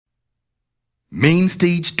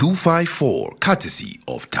MAINSTAGE254, courtesy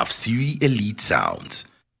of Tafsiri Elite Sounds,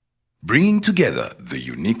 bringing together the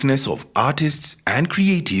uniqueness of artists and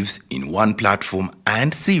creatives in one platform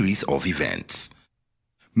and series of events.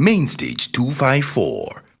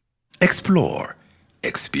 MAINSTAGE254. Explore,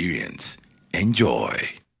 experience, enjoy.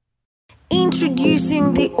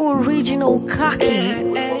 Introducing the original Khaqi.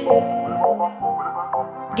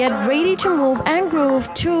 Get ready to move and groove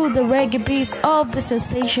to the reggae beats of the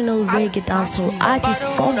sensational reggae dancehall artist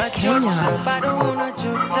from Kenya.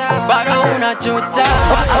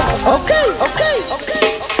 Okay.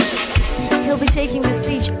 He'll be taking the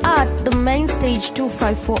stage at the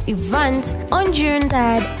MAINSTAGE254 event on June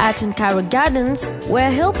 3rd at Ankara Gardens,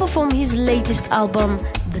 where he'll perform his latest album,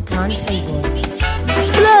 The Turntable.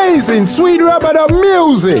 Blazing sweet rubber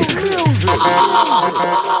music.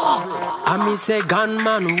 I miss a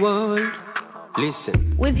gunman world.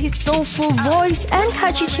 Listen. With his soulful voice and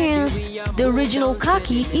catchy tunes, the original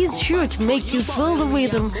Khaqi is sure to make you feel the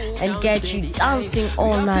rhythm and get you dancing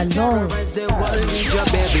all night long.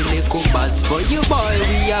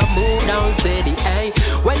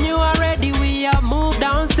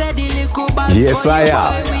 Yes, I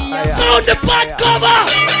am. On the back cover.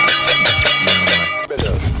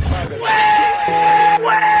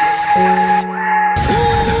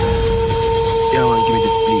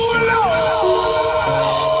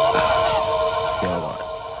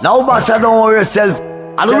 Now, Master, don't worry yourself.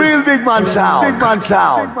 And the real big man sound.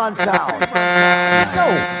 So,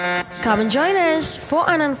 come and join us for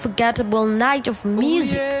an unforgettable night of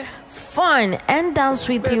music, fun, and dance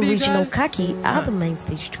with the original Khaqi at the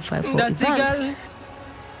MAINSTAGE254 event.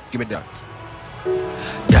 Give me that.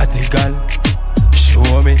 Dirty girl,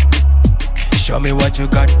 show me what you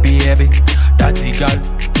got, baby. Dirty girl,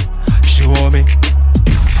 show me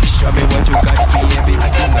what you got, baby. I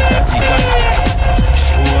sing a dirty girl.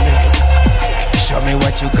 Show me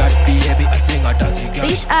what you got, baby. I sing a dirty girl.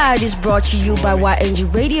 This ad is brought to you by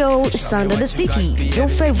YNG Radio, Sound of the City, your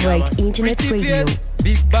favorite internet radio.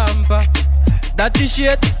 Big bumper, dirty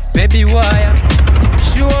shit, baby wire.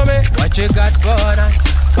 Show me what you got for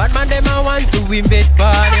us. But man, them I want to win bed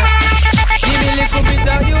for you. Give me a little bit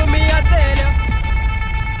of you, me I tell you.